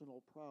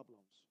personal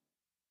problems.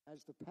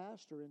 As the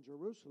pastor in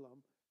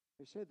Jerusalem,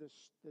 they say that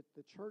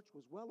the church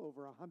was well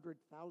over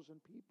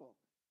 100,000 people.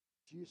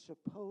 Do you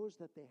suppose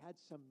that they had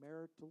some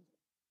marital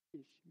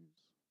issues?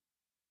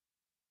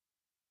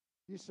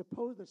 Do you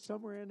suppose that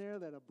somewhere in there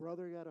that a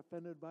brother got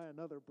offended by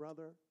another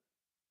brother?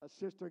 A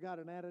sister got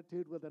an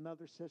attitude with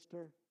another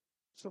sister?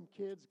 Some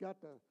kids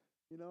got to,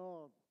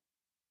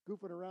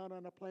 goofing around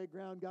on the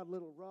playground, got a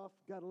little rough,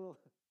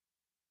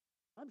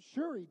 I'm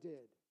sure he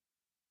did.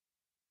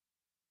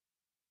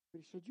 But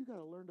he said, you got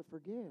to learn to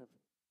forgive.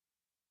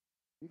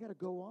 You got to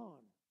go on.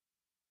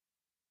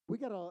 We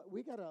got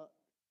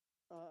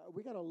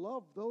to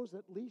love those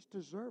that least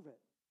deserve it.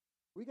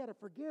 We got to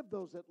forgive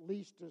those that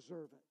least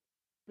deserve it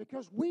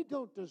because we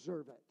don't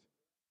deserve it.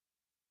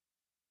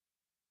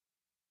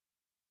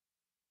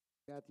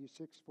 Matthew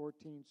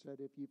 6:14 said,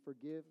 if you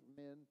forgive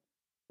men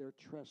their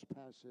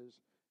trespasses,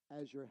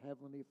 as your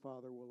heavenly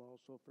Father will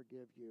also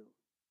forgive you.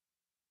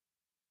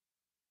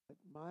 But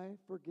my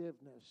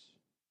forgiveness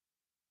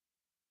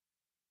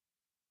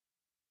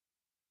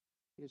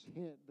is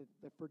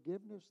the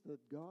forgiveness that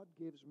God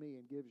gives me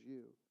and gives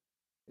you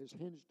is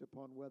hinged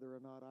upon whether or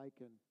not I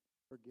can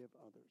forgive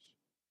others.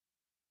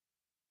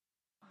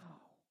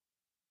 Wow.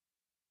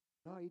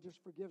 No, he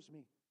just forgives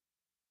me.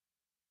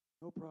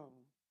 No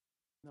problem.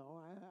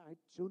 No, I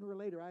sooner or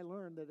later I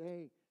learned that,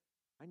 hey,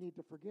 I need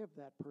to forgive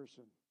that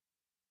person.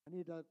 I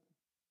need to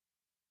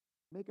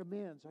make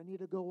amends. I need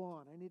to go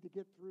on. I need to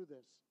get through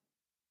this.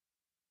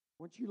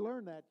 Once you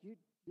learn that,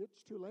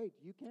 it's too late.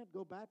 You can't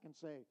go back and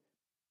say,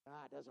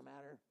 it doesn't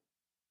matter.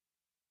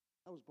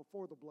 That was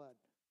before the blood.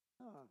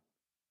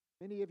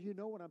 Many of you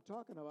know what I'm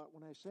talking about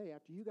when I say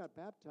after you got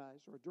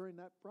baptized or during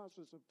that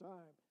process of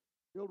time,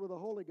 filled with the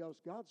Holy Ghost,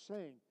 God's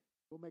saying,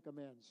 go make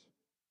amends.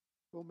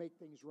 Go make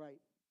things right.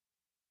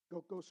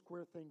 Go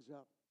square things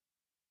up.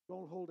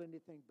 Don't hold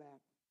anything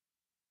back.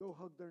 Go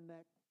hug their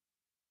neck.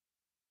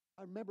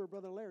 I remember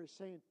Brother Larry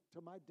saying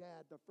to my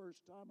dad the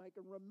first time I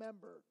can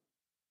remember,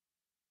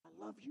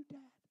 I love you, Dad.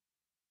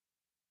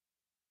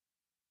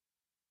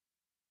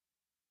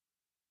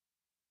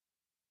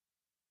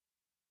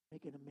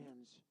 Making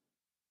amends,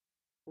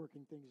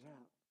 working things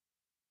out,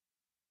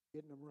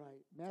 getting them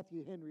right.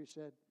 Matthew Henry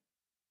said,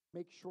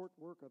 make short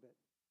work of it.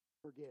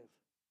 Forgive.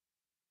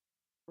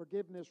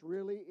 Forgiveness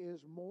really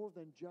is more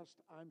than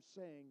just I'm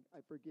saying I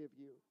forgive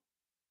you.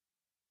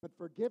 But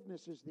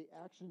forgiveness is the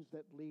actions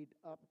that lead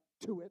up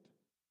to it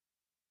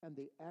and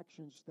the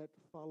actions that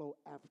follow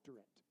after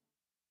it.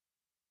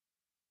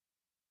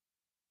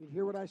 You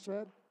hear what I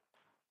said?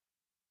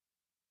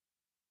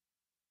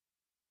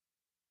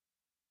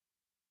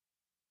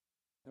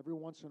 Every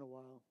once in a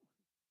while,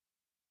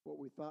 what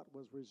we thought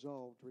was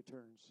resolved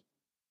returns.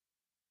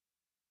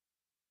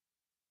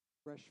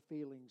 Fresh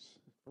feelings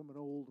from an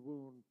old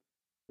wound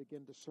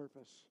begin to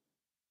surface.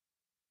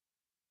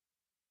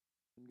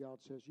 And God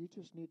says, you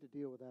just need to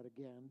deal with that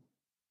again.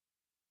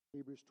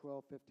 Hebrews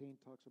 12:15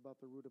 talks about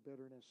the root of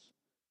bitterness.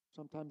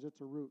 Sometimes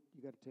it's a root.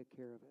 You got to take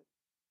care of it.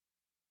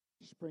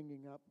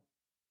 Springing up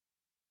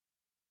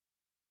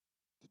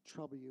to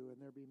trouble you,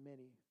 and there be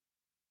many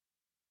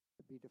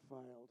to be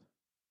defiled.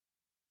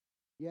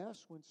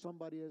 Yes, when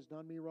somebody has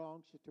done me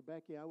wrong, Sister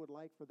Becky, I would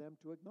like for them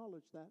to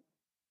acknowledge that.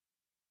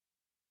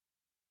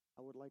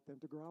 I would like them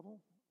to grovel.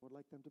 I would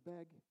like them to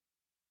beg.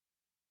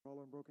 Crawl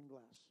on broken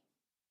glass.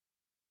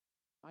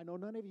 I know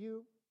none of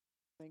you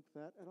think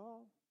that at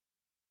all.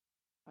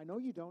 I know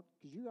you don't,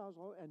 because you guys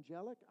are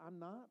angelic. I'm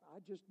not.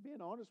 I'm just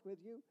being honest with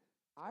you.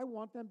 I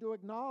want them to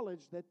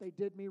acknowledge that they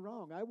did me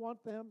wrong. I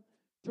want them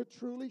to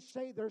truly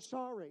say they're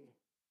sorry.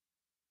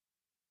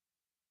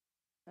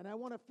 And I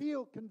want to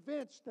feel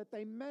convinced that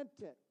they meant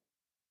it.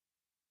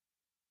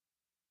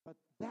 But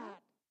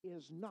that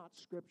is not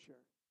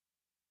Scripture.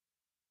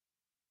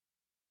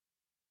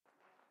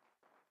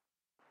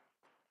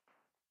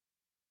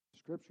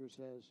 Scripture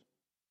says,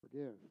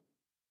 forgive.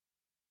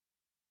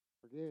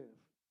 Forgive.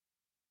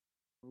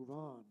 Move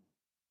on.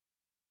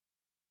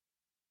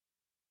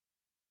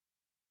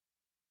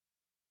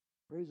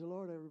 Praise the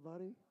Lord,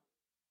 everybody.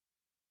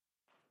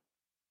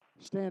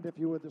 Stand if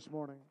you would this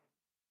morning.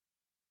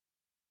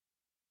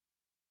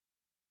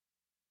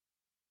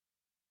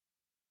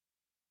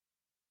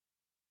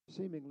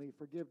 Seemingly,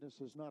 forgiveness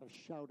is not a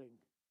shouting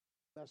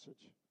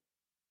message,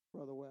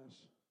 Brother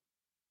Wes.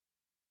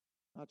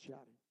 Not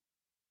shouting.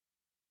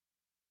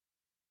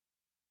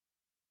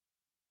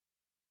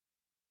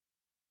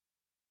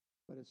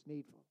 But it's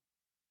needful.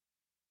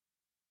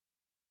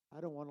 I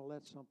don't want to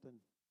let something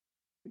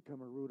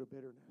become a root of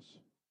bitterness.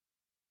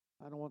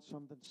 I don't want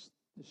something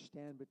to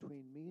stand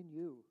between me and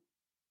you,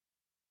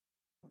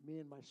 or me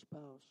and my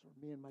spouse, or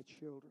me and my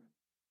children.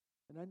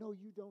 And I know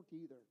you don't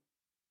either.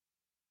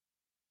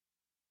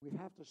 We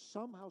have to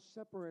somehow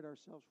separate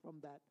ourselves from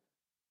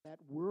that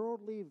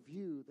worldly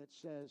view that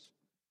says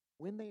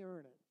when they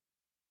earn it,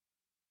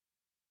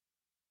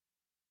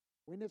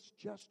 when it's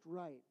just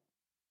right,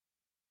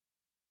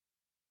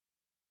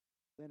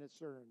 then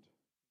it's earned.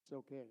 It's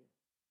okay.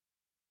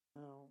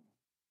 Now,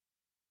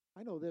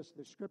 I know this.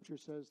 The Scripture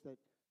says that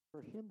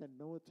for him that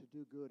knoweth to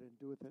do good and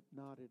doeth it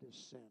not, it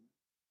is sin.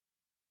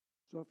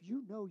 So if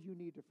you know you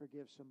need to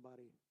forgive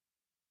somebody,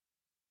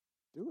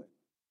 do it.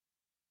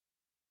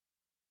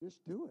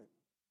 Just do it.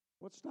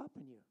 What's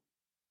stopping you?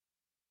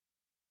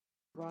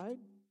 Pride?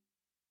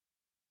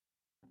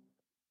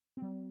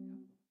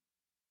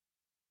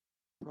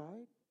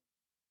 Pride?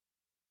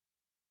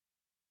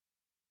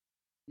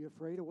 You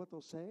afraid of what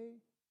they'll say?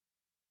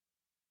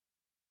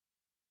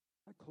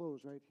 I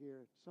close right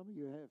here. Some of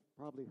you have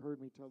probably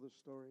heard me tell this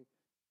story.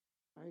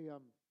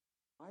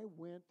 I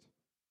went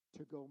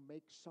to go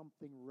make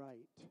something right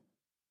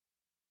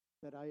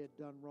that I had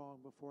done wrong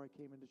before I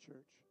came into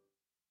church.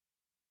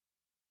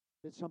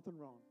 Did something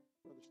wrong,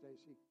 Brother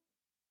Stacey.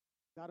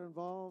 Got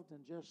involved,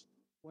 and just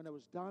when it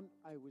was done,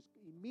 I was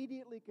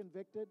immediately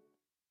convicted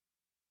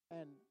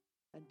and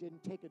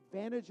didn't take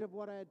advantage of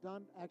what I had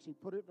done. Actually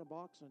put it in a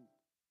box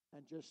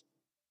and just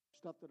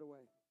stuffed it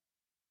away.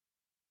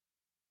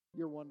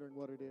 You're wondering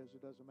what it is.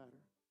 It doesn't matter.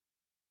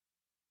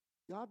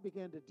 God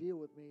began to deal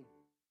with me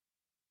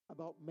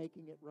about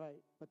making it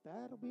right. But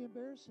that'll be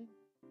embarrassing.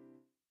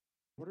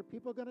 What are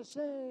people going to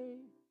say?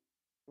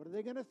 What are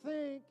they going to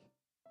think?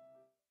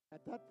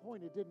 At that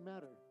point, it didn't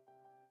matter.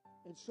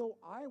 And so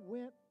I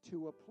went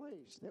to a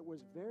place that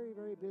was very,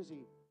 very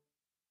busy.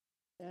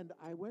 And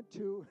I went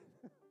to,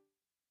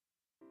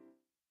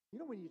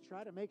 when you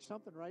try to make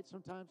something right,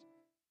 sometimes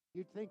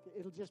you'd think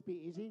it'll just be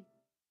easy.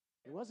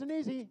 It wasn't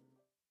easy.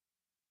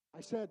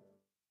 I said,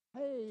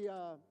 hey,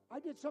 I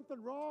did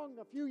something wrong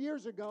a few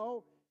years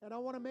ago, and I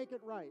want to make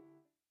it right.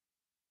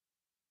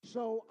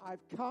 So I've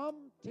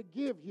come to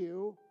give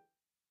you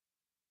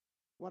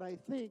what I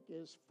think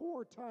is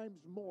 4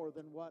 times more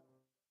than what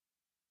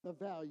the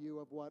value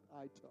of what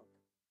I took.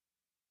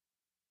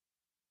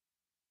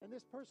 And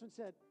this person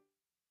said,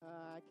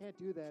 I can't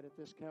do that at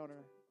this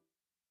counter.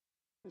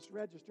 This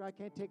register, I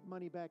can't take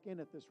money back in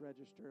at this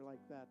register like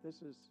that.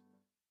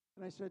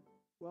 And I said,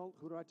 well,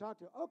 who do I talk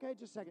to? Okay,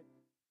 just a second.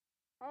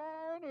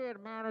 I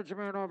need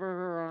management over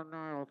here on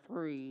aisle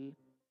 3.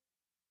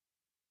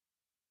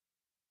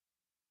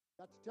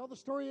 Got to tell the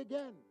story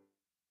again.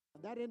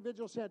 And that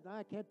individual said, no,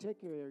 I can't take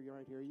care of you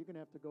right here. You're going to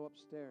have to go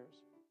upstairs.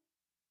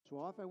 So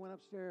off I went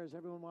upstairs,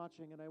 everyone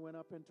watching, and I went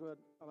up into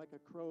like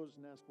a crow's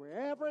nest where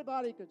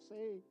everybody could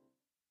see.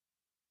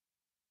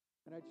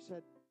 And I just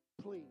said,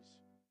 please,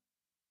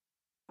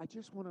 I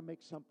just want to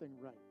make something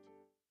right.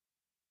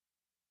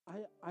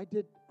 I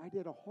did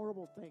a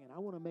horrible thing, and I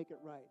want to make it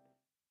right.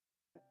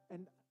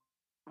 And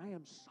I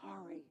am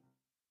sorry.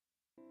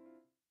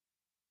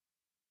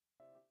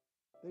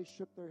 They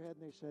shook their head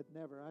and they said,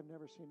 never. I've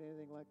never seen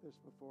anything like this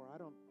before.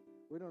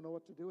 We don't know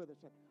what to do with it.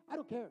 I said, I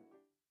don't care.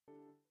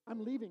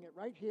 I'm leaving it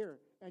right here.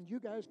 And you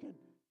guys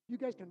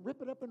can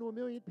rip it up into a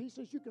million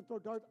pieces. You can throw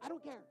darts. I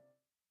don't care.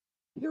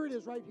 Here it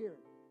is right here.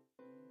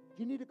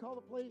 Do you need to call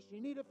the police? Do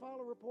you need to file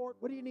a report?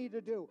 What do you need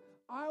to do?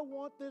 I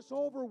want this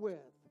over with.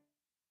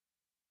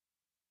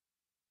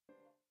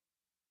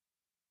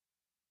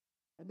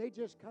 And they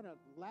just kind of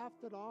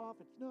laughed it off.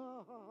 It's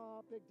no,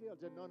 big deal. I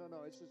said,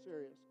 no, it's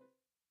serious.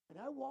 And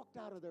I walked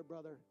out of there,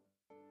 brother.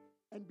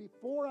 And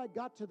before I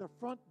got to the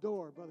front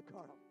door, Brother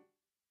Carl,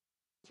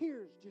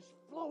 tears just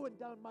flowing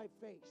down my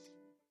face.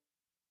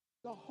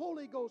 The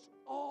Holy Ghost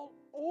all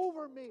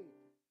over me.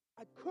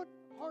 I couldn't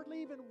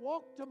hardly even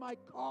walk to my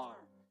car.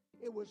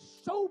 It was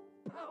so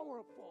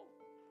powerful.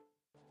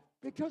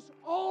 Because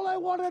all I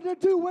wanted to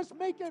do was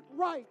make it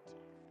right.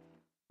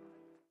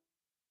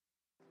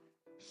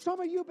 Some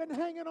of you have been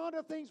hanging on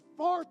to things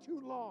far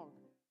too long.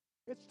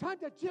 It's time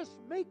to just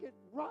make it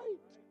right.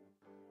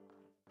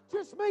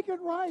 Just make it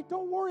right.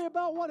 Don't worry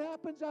about what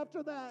happens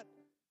after that.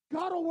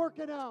 God will work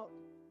it out.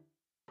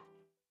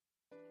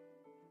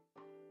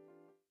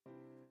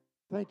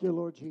 Thank you,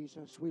 Lord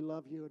Jesus. We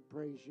love you and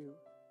praise you.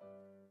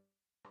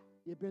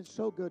 You've been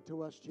so good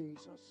to us,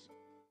 Jesus.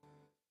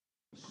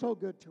 So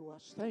good to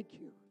us. Thank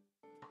you.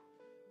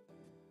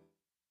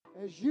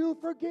 As you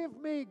forgive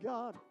me,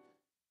 God,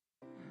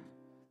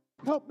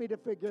 help me to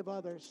forgive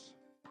others.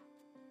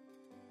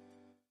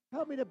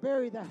 Help me to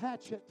bury the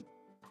hatchet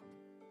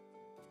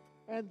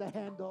and the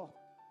handle.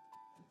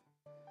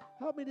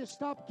 Help me to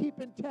stop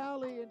keeping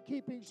tally and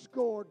keeping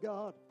score,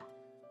 God.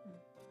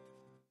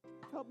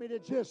 Help me to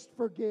just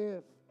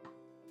forgive.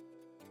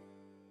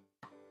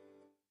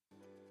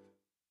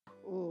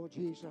 Oh,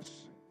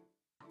 Jesus.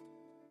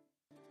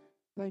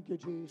 Thank you,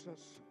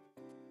 Jesus.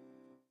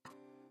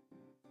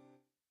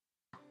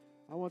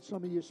 I want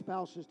some of you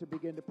spouses to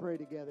begin to pray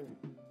together.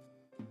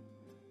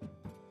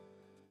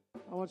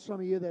 I want some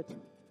of you that's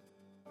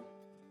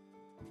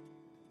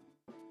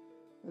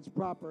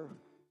proper.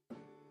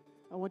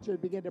 I want you to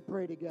begin to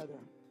pray together.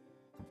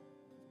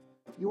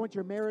 You want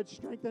your marriage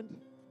strengthened?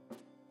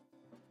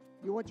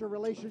 You want your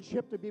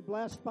relationship to be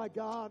blessed by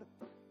God?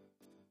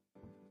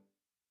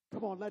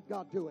 Come on, let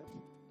God do it.